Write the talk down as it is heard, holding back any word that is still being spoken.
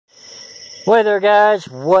Hey there guys,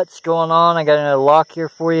 what's going on? I got another lock here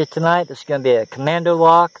for you tonight. This is going to be a Commando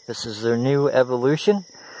Lock. This is their new evolution.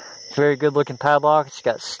 Very good looking padlock. It's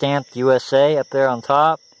got stamped USA up there on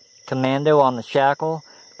top. Commando on the shackle.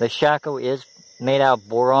 The shackle is made out of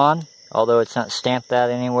boron, although it's not stamped that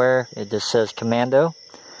anywhere. It just says Commando.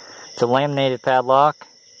 It's a laminated padlock.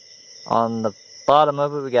 On the bottom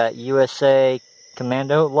of it we got USA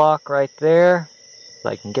Commando Lock right there. If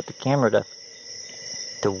I can get the camera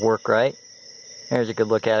to work right. There's a good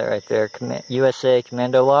look at it right there. USA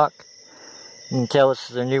Commando Lock. You can tell this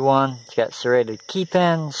is their new one. It's got serrated key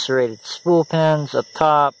pins, serrated spool pins up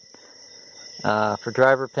top for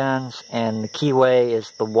driver pins, and the keyway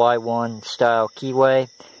is the Y1 style keyway.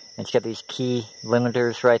 And it's got these key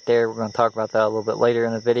limiters right there. We're going to talk about that a little bit later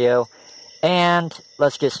in the video. And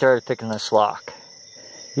let's get started picking this lock.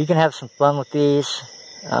 You can have some fun with these.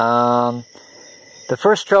 The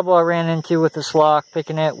first trouble I ran into with this lock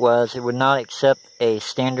picking it was it would not accept a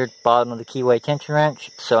standard bottom of the keyway tension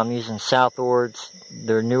wrench. So I'm using Southord's,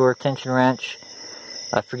 their newer tension wrench.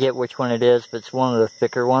 I forget which one it is, but it's one of the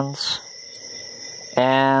thicker ones.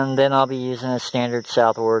 And then I'll be using a standard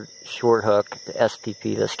Southord short hook to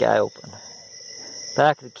SPP this guy open.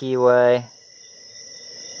 Back of the keyway.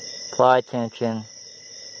 Apply tension.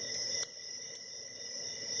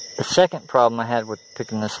 The second problem I had with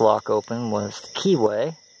picking this lock open was the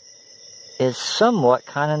keyway is somewhat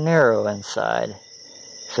kind of narrow inside.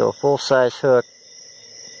 So a full-size hook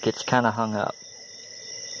gets kind of hung up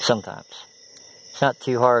sometimes. It's not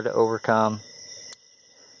too hard to overcome.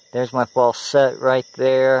 There's my false set right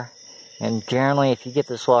there. And generally if you get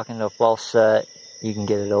this lock into a false set, you can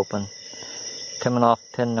get it open. Coming off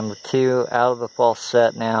pin number 2, out of the false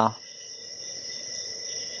set now.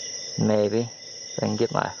 Maybe. I can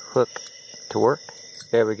get my hook to work.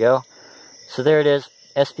 There we go. So there it is.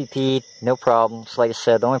 SPPed, no problems. Like I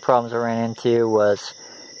said, the only problems I ran into was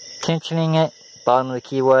tensioning it, bottom of the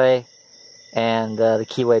keyway, and the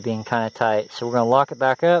keyway being kind of tight. So we're going to lock it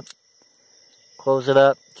back up, close it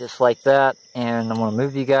up just like that, and I'm going to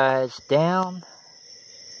move you guys down.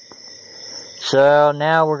 So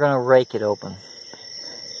now we're going to rake it open.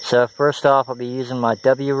 So first off, I'll be using my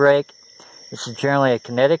W rake. This is generally a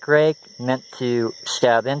kinetic rake meant to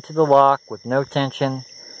stab into the lock with no tension,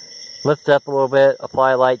 lift up a little bit,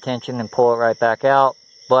 apply light tension, and pull it right back out.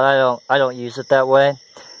 But I don't use it that way.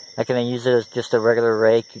 I can use it as just a regular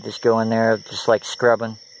rake. You just go in there just like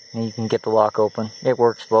scrubbing, and you can get the lock open. It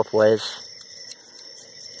works both ways.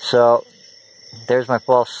 So there's my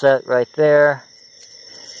false set right there.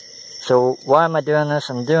 So why am I doing this?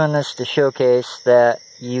 I'm doing this to showcase that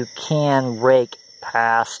you can rake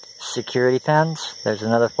past security pins. There's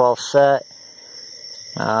another false set.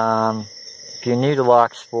 If you're new to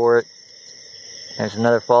Locksport, there's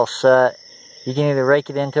another false set. You can either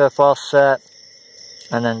rake it into a false set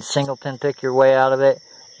and then single pin pick your way out of it,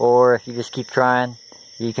 or if you just keep trying,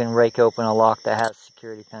 you can rake open a lock that has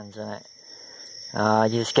security pins in it.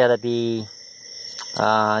 You just gotta be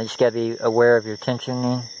aware of your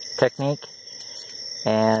tensioning technique,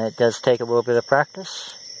 and it does take a little bit of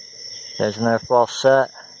practice. There's another false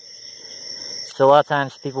set. So a lot of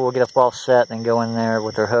times people will get a false set and go in there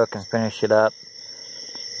with their hook and finish it up.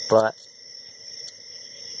 But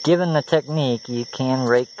given the technique, you can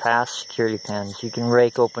rake past security pins. You can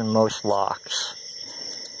rake open most locks.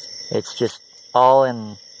 It's just all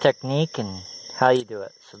in technique and how you do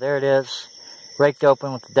it. So there it is. Raked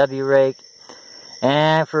open with the W rake.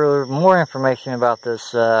 And for more information about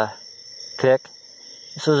this pick,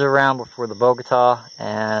 this was around before the Bogota,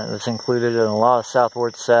 and it was included in a lot of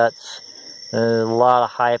Southward sets. There's a lot of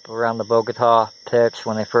hype around the Bogota picks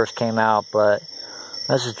when they first came out, but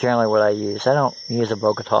this is generally what I use. I don't use a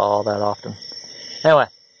Bogota all that often. Anyway,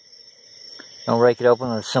 I'm going to rake it open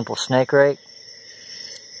with a simple snake rake.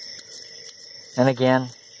 And again,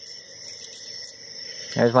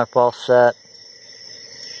 there's my false set.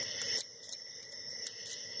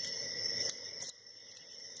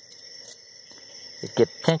 If you get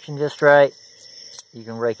the tension just right, you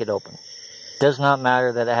can rake it open. Does not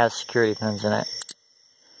matter that it has security pins in it.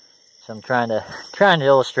 So I'm trying to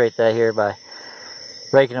illustrate that here by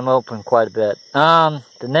raking them open quite a bit. The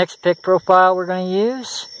next pick profile we're going to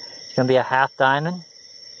use is going to be a half diamond,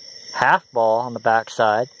 half ball on the back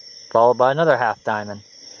side, followed by another half diamond.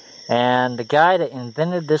 And the guy that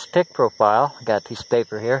invented this pick profile, I got a piece of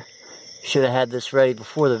paper here, should have had this ready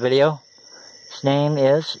before the video. His name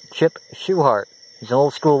is Shuhart. He's an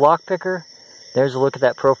old school lock picker. There's a look at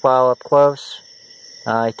that profile up close.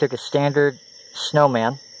 He took a standard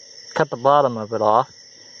snowman, cut the bottom of it off,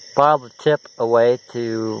 filed the tip away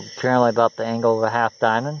to generally about the angle of a half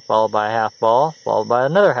diamond, followed by a half ball, followed by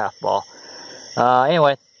another half ball.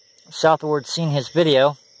 Anyway, Southord's seen his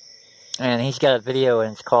video, and he's got a video,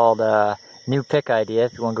 and it's called New Pick Idea,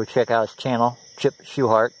 if you want to go check out his channel,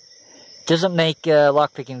 Shuhart. Doesn't make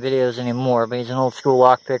lockpicking videos anymore, but he's an old school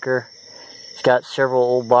lockpicker. He's got several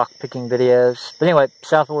old lockpicking videos. But anyway,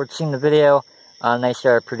 Southord's seen the video, and they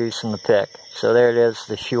started producing the pick. So there it is,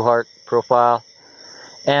 the Shuhart profile.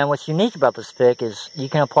 And what's unique about this pick is you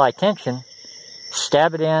can apply tension,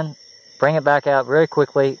 stab it in, bring it back out very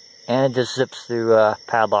quickly, and it just zips through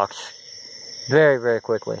padlocks very, very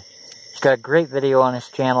quickly. He's got a great video on his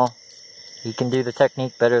channel. He can do the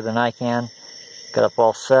technique better than I can. Got up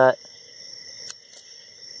all set.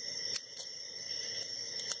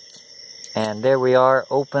 And there we are,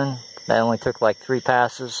 open. That only took like 3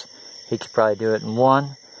 passes. He could probably do it in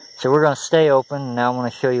 1. So we're going to stay open. Now I'm going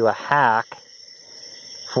to show you a hack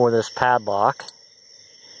for this padlock.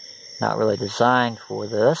 Not really designed for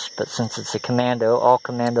this, but since it's a Commando, all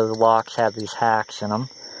Commando locks have these hacks in them.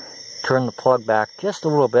 Turn the plug back just a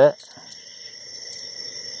little bit.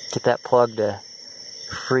 Get that plug to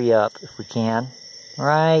free up if we can.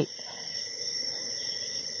 Right.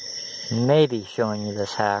 Maybe showing you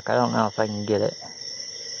this hack. I don't know if I can get it.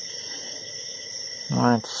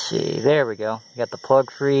 Let's see. There we go. Got the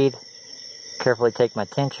plug freed. Carefully take my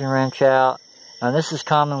tension wrench out. Now this is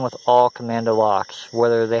common with all Commando locks,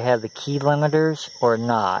 whether they have the key limiters or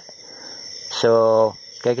not. So,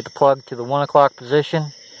 gotta get the plug to the 1 o'clock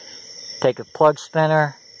position. Take a plug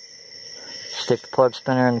spinner. Stick the plug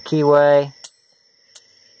spinner in the keyway.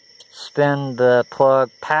 Spin the plug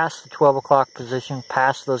past the 12 o'clock position,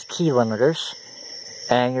 past those key limiters,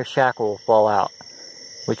 and your shackle will fall out.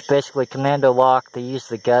 Which basically, Commando lock, they use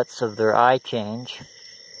the guts of their eye change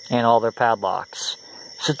and all their padlocks.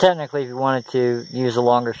 So technically, if you wanted to use a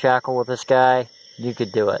longer shackle with this guy, you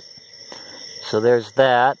could do it. So there's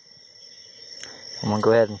that. I'm going to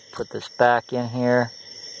go ahead and put this back in here.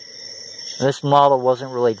 This model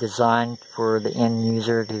wasn't really designed for the end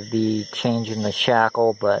user to be changing the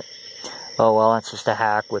shackle, but oh well, that's just a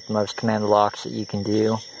hack with most Commando locks that you can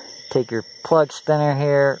do. Take your plug spinner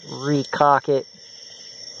here, recock it,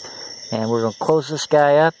 and we're going to close this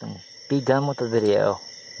guy up and be done with the video.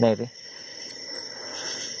 Maybe.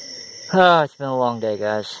 Oh, it's been a long day,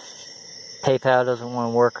 guys. PayPal doesn't want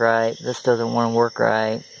to work right. This doesn't want to work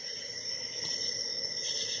right.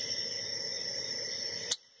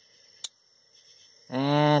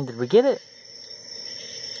 And did we get it?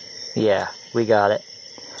 Yeah, we got it.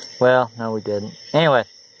 Well, no we didn't. Anyway,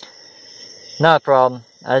 not a problem.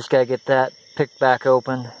 I just gotta get that picked back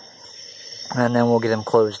open, and then we'll get them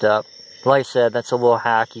closed up. Like I said, that's a little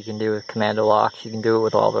hack you can do with Commando locks. You can do it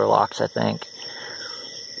with all their locks, I think.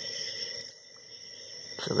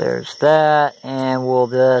 So there's that, and we'll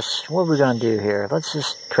just, what are we going to do here? Let's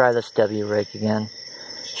just try this W rake again.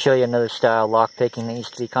 Show you another style of lockpicking that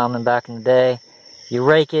used to be common back in the day. You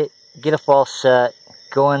rake it, get a false set,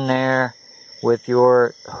 go in there with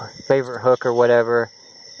your favorite hook or whatever,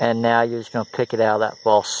 and now you're just going to pick it out of that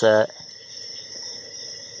false set.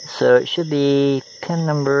 So it should be pin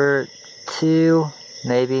number 2,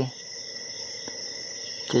 maybe.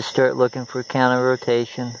 Just start looking for counter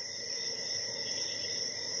rotation.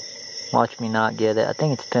 Watch me not get it. I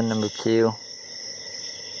think it's pin number 2.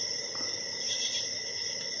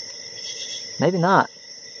 Maybe not.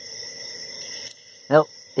 Nope,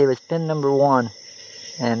 it was pin number 1.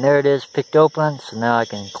 And there it is, picked open. So now I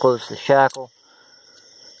can close the shackle.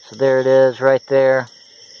 So there it is, right there.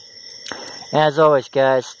 As always,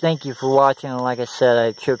 guys, thank you for watching. And like I said,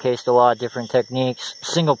 I showcased a lot of different techniques.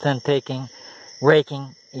 Single pin picking,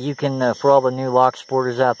 raking. You can, for all the new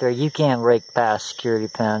Locksporters out there, you can rake past security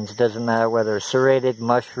pins. It doesn't matter whether it's serrated,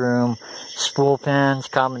 mushroom, spool pins,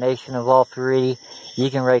 combination of all 3. You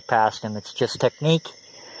can rake past them. It's just technique.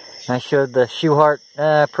 I showed the Shuhart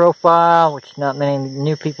profile, which not many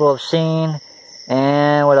new people have seen.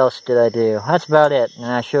 And what else did I do? That's about it. And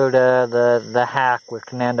I showed the hack with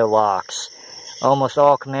Commando locks. Almost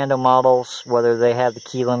all Commando models, whether they have the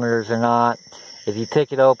key limiters or not, if you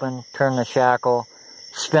pick it open, turn the shackle,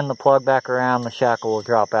 spin the plug back around, the shackle will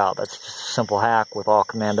drop out. That's just a simple hack with all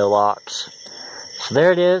Commando locks. So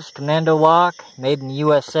there it is, Commando lock, made in the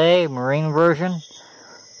USA, Marine version.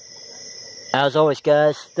 As always,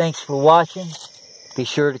 guys, thanks for watching. Be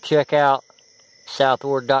sure to check out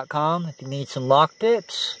Southord.com if you need some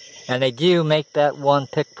lockpicks. And they do make that one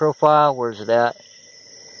pick profile. Where's it at?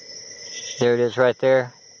 There it is right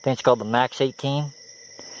there. I think it's called the Max 18.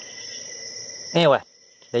 Anyway,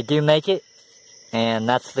 they do make it. And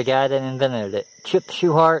that's the guy that invented it.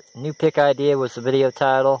 Shuhart, New Pick Idea was the video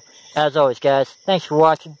title. As always, guys, thanks for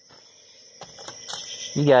watching.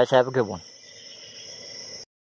 You guys have a good one.